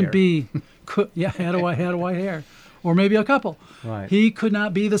couldn't be, had a white hair, or maybe a couple. Right. He could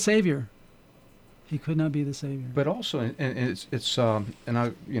not be the Savior. He could not be the Savior. But also, and it's and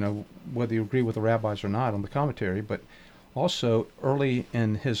I, whether you agree with the rabbis or not on the commentary, but also early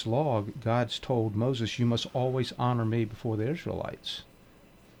in his law, God's told Moses, "You must always honor me before the Israelites,"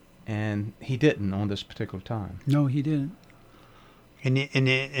 and he didn't on this particular time. No, he didn't. And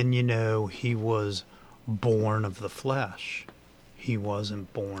he was born of the flesh. He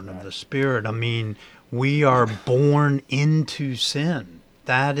wasn't born of the Spirit. I mean, we are born into sin.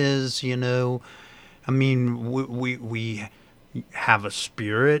 That is, we have a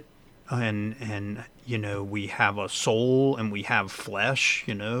spirit, and we have a soul, and we have flesh,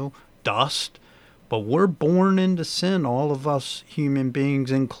 dust. But we're born into sin, all of us human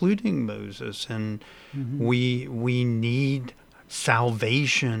beings, including Moses. And we need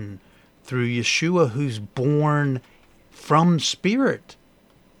salvation through Yeshua, who's born from spirit.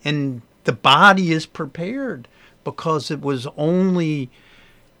 And the body is prepared because it was only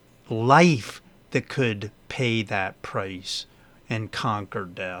life that could pay that price and conquer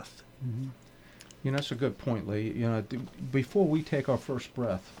death. That's a good point, Lee. Before we take our first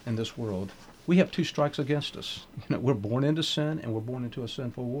breath in this world, we have two strikes against us. We're born into sin, and we're born into a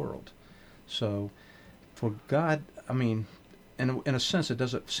sinful world. So for God, in a sense, it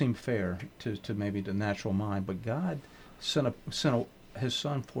doesn't seem fair to maybe the natural mind, but God sent his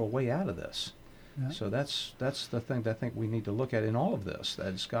Son for a way out of this. Yeah. So that's the thing that I think we need to look at in all of this.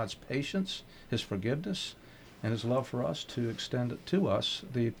 That is God's patience, his forgiveness, and his love for us to extend it to us,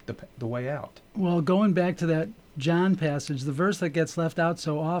 the way out. Well, going back to that John passage, the verse that gets left out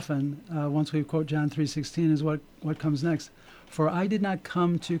so often, once we quote John 3:16, is what comes next. For I did not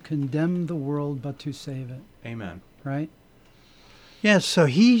come to condemn the world, but to save it. Amen. Right? Yes, so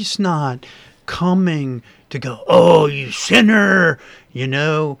he's not coming to go, "Oh, you sinner,"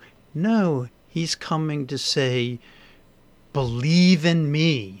 No, he's coming to say, believe in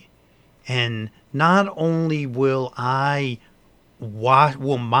me, and not only will my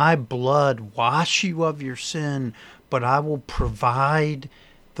blood wash you of your sin, but I will provide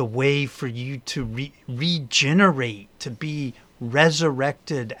the way for you to regenerate, to be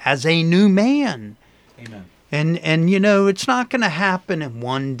resurrected as a new man. Amen. And it's not going to happen in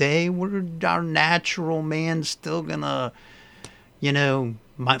one day. Our natural man's still going to,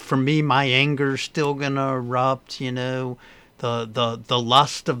 for me, my anger's still going to erupt, the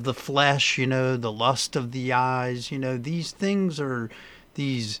lust of the flesh, the lust of the eyes, these things are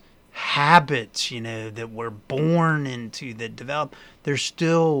these habits, that we're born into, that develop. They're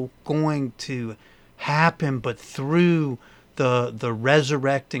still going to happen, but through the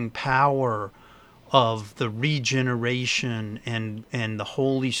resurrecting power of the regeneration and the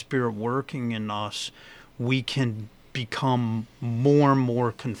Holy Spirit working in us, we can become more and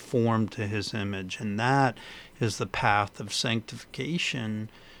more conformed to his image. And that is the path of sanctification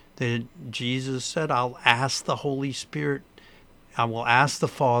that Jesus said, I will ask the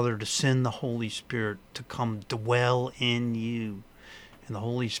Father to send the Holy Spirit to come dwell in you. And the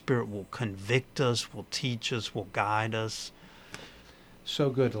Holy Spirit will convict us, will teach us, will guide us. so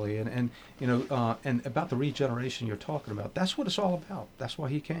goodly. And and about the regeneration you're talking about, that's what it's all about. That's why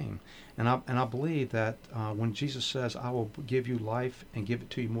he came. And I believe that when Jesus says, I will give you life and give it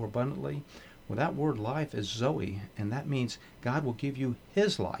to you more abundantly, well, that word life is Zoe, and that means God will give you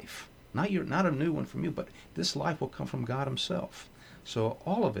his life. Not a new one from you, but this life will come from God himself. So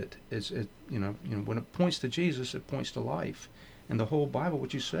all of it is, when it points to Jesus, it points to life. And the whole Bible,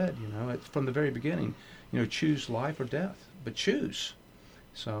 what you said, from the very beginning, choose life or death, but choose.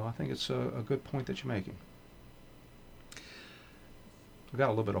 So I think it's a good point that you're making. We got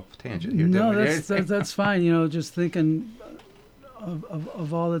a little bit off tangent here. No, didn't we? that's fine. Just thinking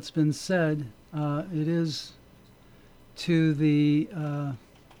of all that's been said, it is to the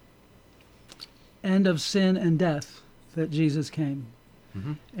end of sin and death that Jesus came.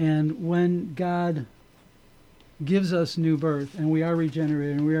 Mm-hmm. And when God gives us new birth and we are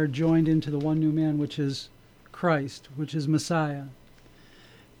regenerated and we are joined into the one new man, which is Christ, which is Messiah,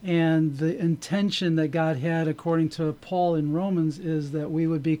 and the intention that God had, according to Paul in Romans, is that we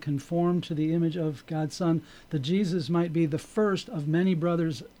would be conformed to the image of God's Son, that Jesus might be the first of many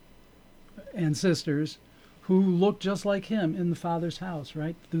brothers and sisters who look just like him in the Father's house,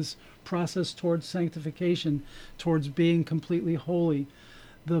 right? This process towards sanctification, towards being completely holy.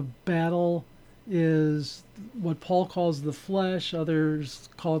 The battle is what Paul calls the flesh. Others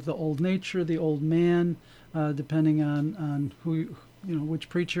call it the old nature, the old man, depending on who, which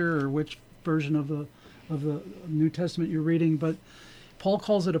preacher or which version of the New Testament you're reading. But Paul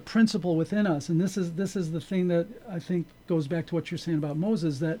calls it a principle within us, and this is the thing that I think goes back to what you're saying about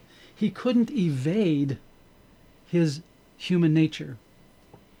Moses, that he couldn't evade his human nature.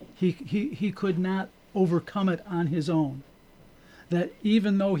 He could not overcome it on his own. That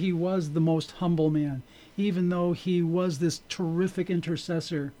even though he was the most humble man, even though he was this terrific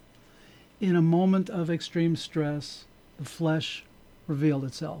intercessor, in a moment of extreme stress, the flesh revealed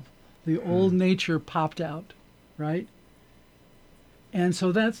itself. The old nature popped out, right? And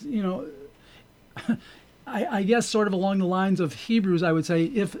so that's, I guess sort of along the lines of Hebrews, I would say,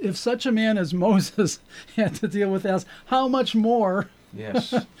 if such a man as Moses had to deal with us, how much more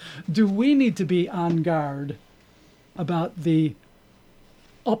yes. do we need to be on guard about the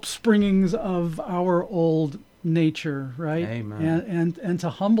upspringings of our old nature, right? Amen. And to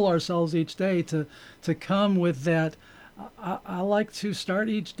humble ourselves each day, to come with that. I like to start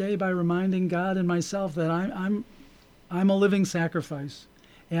each day by reminding God and myself that I'm a living sacrifice,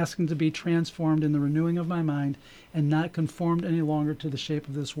 asking to be transformed in the renewing of my mind and not conformed any longer to the shape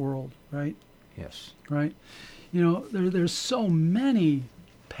of this world, right? Yes. Right? There's so many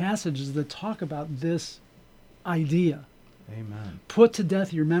passages that talk about this idea. Amen. Put to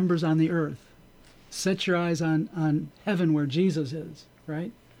death your members on the earth. Set your eyes on heaven where Jesus is,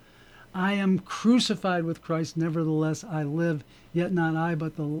 right? I am crucified with Christ, nevertheless I live, yet not I,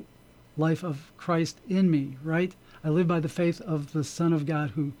 but the life of Christ in me, right? I live by the faith of the Son of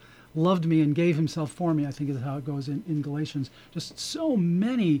God who loved me and gave himself for me, I think is how it goes in Galatians. Just so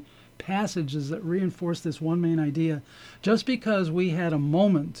many passages that reinforce this one main idea. Just because we had a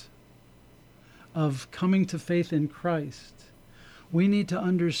moment of coming to faith in Christ, we need to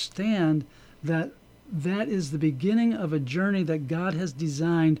understand that that is the beginning of a journey that God has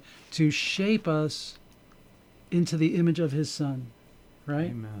designed to shape us into the image of his Son, right?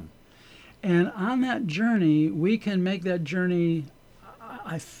 Amen. And on that journey, we can make that journey,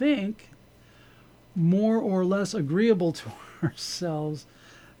 I think, more or less agreeable to ourselves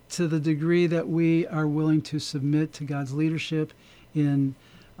to the degree that we are willing to submit to God's leadership in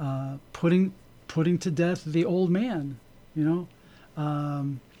putting to death the old man,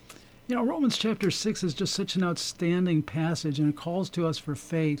 Romans chapter 6 is just such an outstanding passage, and it calls to us for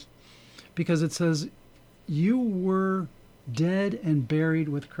faith because it says, you were dead and buried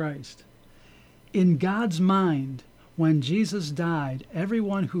with Christ. In God's mind, when Jesus died,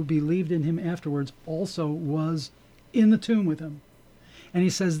 everyone who believed in him afterwards also was in the tomb with him. And he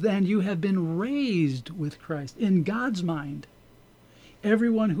says, then you have been raised with Christ. In God's mind,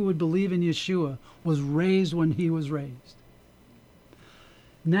 everyone who would believe in Yeshua was raised when he was raised.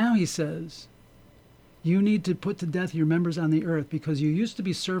 Now he says, you need to put to death your members on the earth because you used to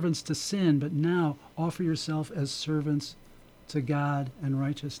be servants to sin, but now offer yourself as servants to God and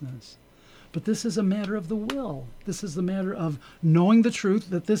righteousness. But this is a matter of the will. This is the matter of knowing the truth,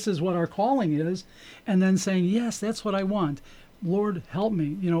 that this is what our calling is, and then saying, yes, that's what I want. Lord, help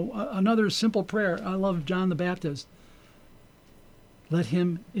me. Another simple prayer. I love John the Baptist. Let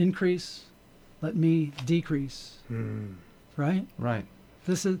him increase, let me decrease. Right? Right.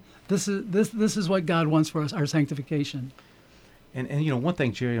 This is what God wants for us, our sanctification. And one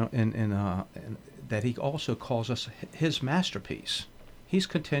thing, Jerry, and that he also calls us his masterpiece. He's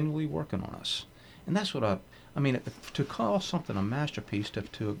continually working on us. And that's what I mean, to call something a masterpiece,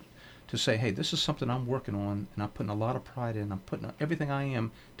 to say, hey, this is something I'm working on, and I'm putting a lot of pride in. I'm putting everything I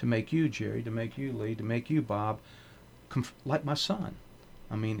am to make you, Jerry, to make you, Lee, to make you, Bob, like my son.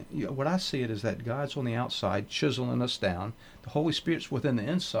 I mean, what I see it is that God's on the outside chiseling us down. The Holy Spirit's within the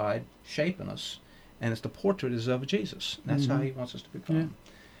inside shaping us, and it's the portrait is of Jesus. That's how He wants us to become. Yeah.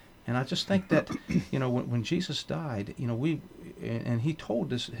 And I just think that, when Jesus died, and He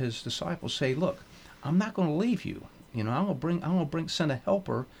told His disciples, say, look, I'm not going to leave you. I'm going to send a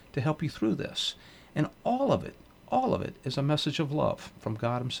helper to help you through this. And all of it is a message of love from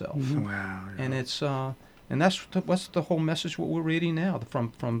God Himself. Mm-hmm. Wow. Yeah. And it's and that's what's the whole message what we're reading now,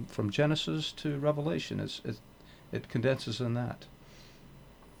 from Genesis to Revelation. It condenses in that.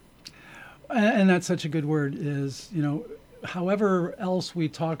 And that's such a good word. Is however else we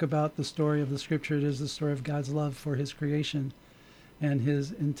talk about the story of the Scripture, it is the story of God's love for His creation, and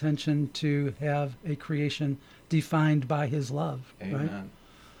His intention to have a creation defined by His love. Amen.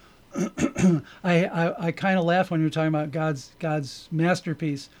 Right? I kind of laugh when you're talking about God's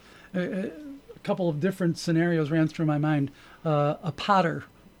masterpiece. A couple of different scenarios ran through my mind. A potter,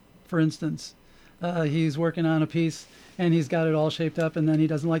 for instance, he's working on a piece and he's got it all shaped up, and then he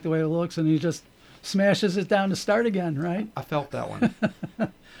doesn't like the way it looks, and he just smashes it down to start again. Right? I felt that one.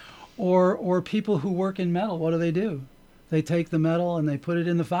 Or people who work in metal, what do? They take the metal and they put it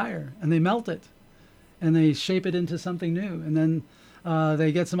in the fire and they melt it and they shape it into something new. And then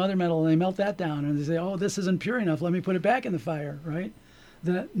they get some other metal and they melt that down and they say, oh, this isn't pure enough. Let me put it back in the fire, right?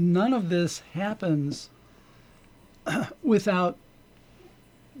 That none of this happens without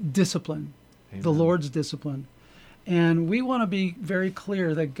discipline, Amen. The Lord's discipline. And we want to be very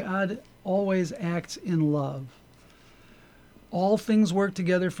clear that God always acts in love. All things work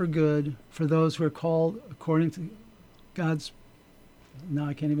together for good for those who are called according to God's, no,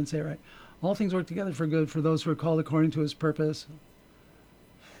 I can't even say it right. All things work together for good for those who are called according to His purpose.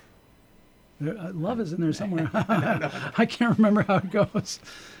 Love is in there somewhere. I can't remember how it goes.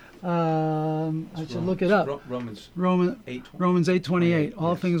 I should look it up. Romans 8:28.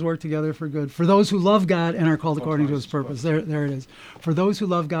 All things work together for good for those who love God and are called according to His purpose. There it is. For those who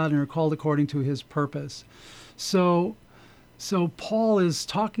love God and are called according to His purpose. So Paul is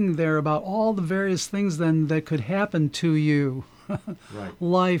talking there about all the various things then that could happen to you. Right.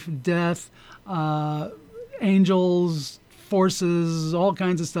 Life, death, angels, forces, all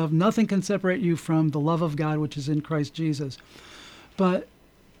kinds of stuff. Nothing can separate you from the love of God, which is in Christ Jesus. But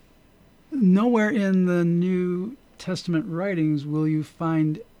nowhere in the New Testament writings will you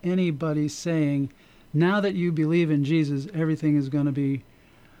find anybody saying, now that you believe in Jesus, everything is going to be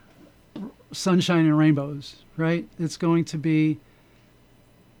sunshine and rainbows, right? It's going to be,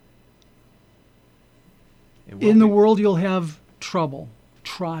 in the world you'll have trouble,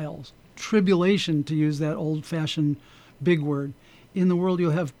 trials, tribulation, to use that old-fashioned big word. In the world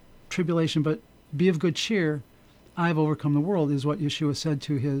you'll have tribulation, but be of good cheer. I've overcome the world, is what Yeshua said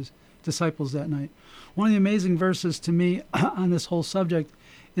to His disciples that night. One of the amazing verses to me on this whole subject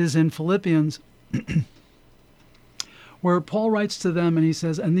is in Philippians, where Paul writes to them and he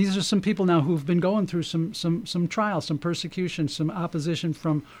says, and these are some people now who've been going through some trials, some persecution, some opposition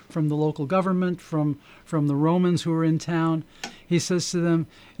from the local government, from the Romans who are in town. He says to them,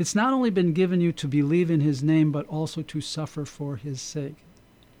 it's not only been given you to believe in His name, but also to suffer for His sake.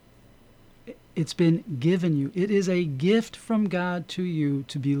 It's been given you. It is a gift from God to you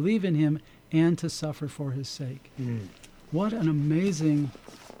to believe in Him and to suffer for His sake. Mm. What an amazing,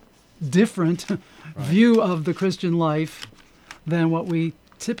 different view of the Christian life than what we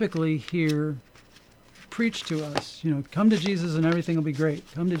typically hear preached to us. Come to Jesus and everything will be great.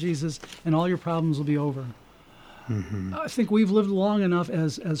 Come to Jesus and all your problems will be over. Mm-hmm. I think we've lived long enough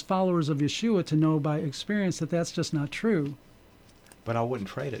as followers of Yeshua to know by experience that that's just not true. But I wouldn't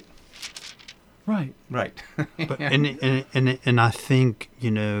trade it. Right. But and I think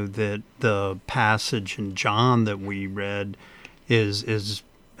that the passage in John that we read is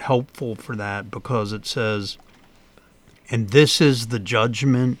helpful for that, because it says, and this is the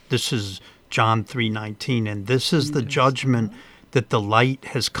judgment. This is John 3:19, and this is the judgment, that the light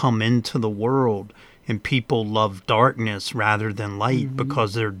has come into the world, and people love darkness rather than light,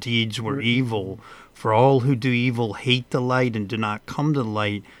 because their deeds were evil. For all who do evil hate the light and do not come to the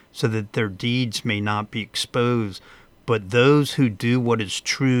light, so that their deeds may not be exposed. But those who do what is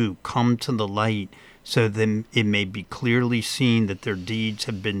true come to the light, so that it may be clearly seen that their deeds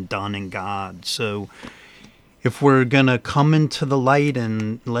have been done in God. So if we're going to come into the light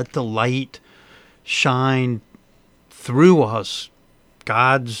and let the light shine through us,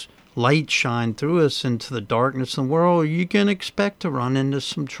 God's light shine through us into the darkness of the world, you can expect to run into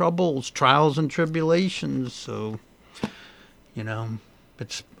some troubles, trials, and tribulations. So,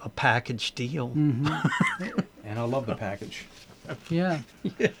 it's a package deal. Mm-hmm. And I love the package. Yeah.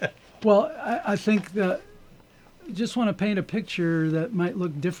 Well, I think that just want to paint a picture that might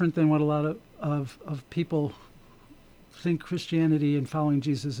look different than what a lot of people think Christianity and following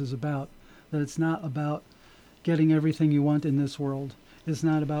Jesus is about. That it's not about getting everything you want in this world. It's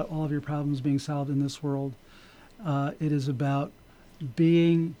not about all of your problems being solved in this world. It is about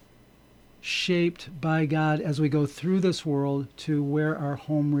being shaped by God as we go through this world to where our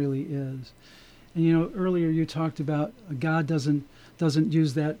home really is. And earlier you talked about God doesn't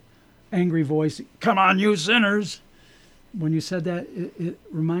use that angry voice, "Come on, you sinners." When you said that, it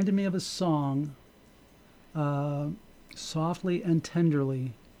reminded me of a song, "Softly and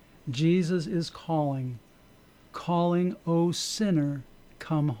tenderly, Jesus is calling, O sinner,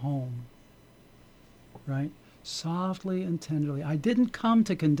 come home." Right? Softly and tenderly. I didn't come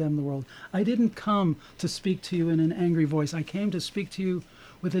to condemn the world. I didn't come to speak to you in an angry voice. I came to speak to you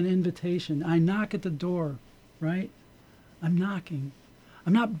with an invitation. I knock at the door, right? I'm knocking.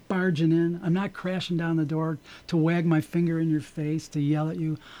 I'm not barging in. I'm not crashing down the door to wag my finger in your face, to yell at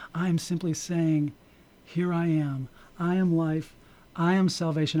you. I'm simply saying, here I am. I am life. I am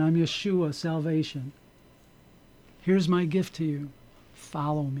salvation. I'm Yeshua, salvation. Here's my gift to you.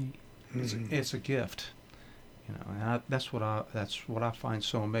 Follow me. It's a gift. And that's what I find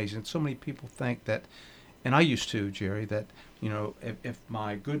so amazing. So many people think that, and I used to, Jerry, that if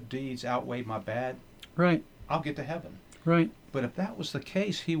my good deeds outweigh my bad, right, I'll get to heaven. Right. But if that was the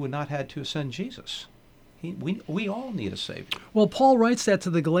case, he would not have had to send Jesus. We all need a Savior. Well, Paul writes that to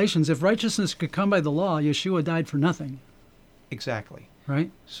the Galatians. If righteousness could come by the law, Yeshua died for nothing. Exactly.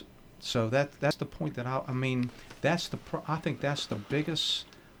 Right. So that's the point that I think that's the biggest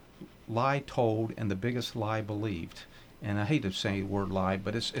lie told and the biggest lie believed. And I hate to say the word lie,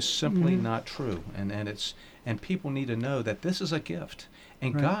 but it's simply not true. And people need to know that this is a gift,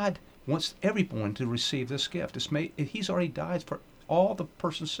 and right. God wants everyone to receive this gift. He's already died for all the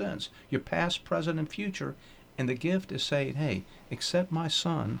person's sins, your past, present, and future. And the gift is saying, hey, accept my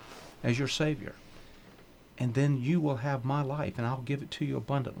Son as your Savior. And then you will have my life, and I'll give it to you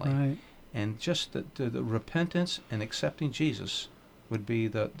abundantly. Right. And just the repentance and accepting Jesus would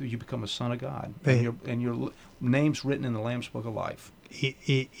be you become a son of God. And your name's written in the Lamb's Book of Life.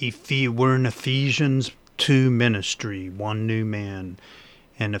 We're in Ephesians 2 ministry, one new man.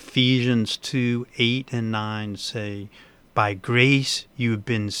 And Ephesians 2:8-9 say, by grace you have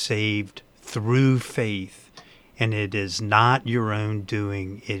been saved through faith, and it is not your own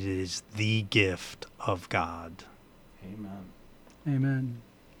doing, it is the gift of God. Amen. Amen.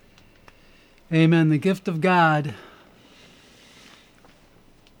 Amen. The gift of God.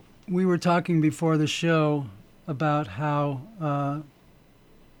 We were talking before the show about how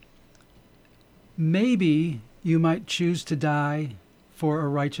maybe you might choose to die for a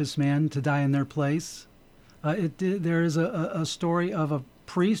righteous man, to die in their place. There is a story of a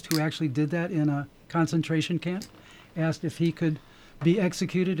priest who actually did that in a concentration camp, asked if he could be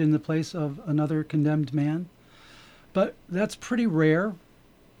executed in the place of another condemned man. But that's pretty rare.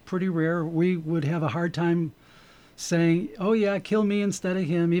 Pretty rare. We would have a hard time saying, oh yeah, kill me instead of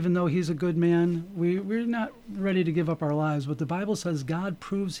him, even though he's a good man. We're not ready to give up our lives. But the Bible says God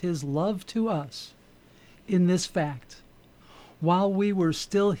proves his love to us in this fact. While we were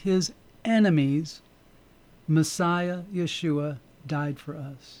still his enemies, Messiah, Yeshua, died for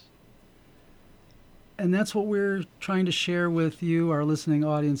us. And that's what we're trying to share with you, our listening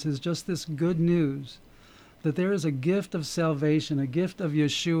audience, is just this good news that there is a gift of salvation, a gift of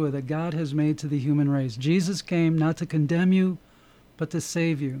Yeshua that God has made to the human race. Jesus came not to condemn you, but to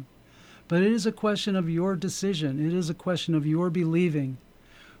save you. But it is a question of your decision. It is a question of your believing.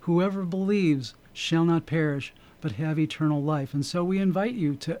 Whoever believes shall not perish, but have eternal life. And so we invite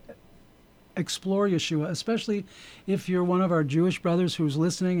you to explore Yeshua, especially if you're one of our Jewish brothers who's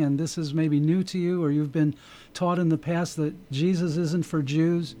listening and this is maybe new to you, or you've been taught in the past that Jesus isn't for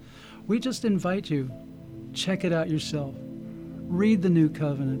Jews. We just invite you, check it out yourself. Read the New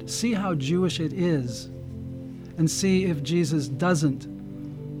Covenant. See how Jewish it is. And see if Jesus doesn't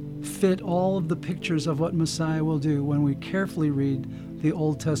fit all of the pictures of what Messiah will do when we carefully read the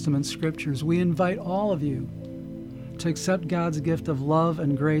Old Testament scriptures. We invite all of you to accept God's gift of love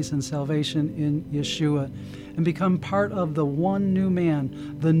and grace and salvation in Yeshua and become part of the one new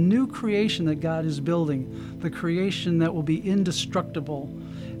man, the new creation that God is building, the creation that will be indestructible,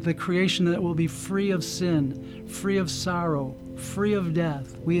 the creation that will be free of sin, free of sorrow, free of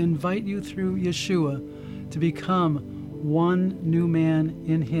death. We invite you through Yeshua to become one new man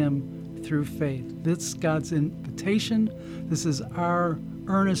in him through faith. This is God's invitation. This is our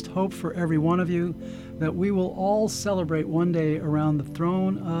earnest hope for every one of you, that we will all celebrate one day around the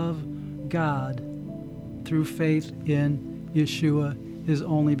throne of God through faith in Yeshua, his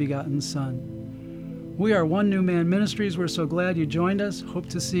only begotten Son. We are One New Man Ministries. We're so glad you joined us. Hope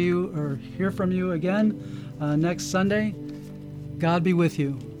to see you or hear from you again next Sunday. God be with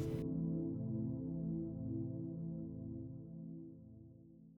you.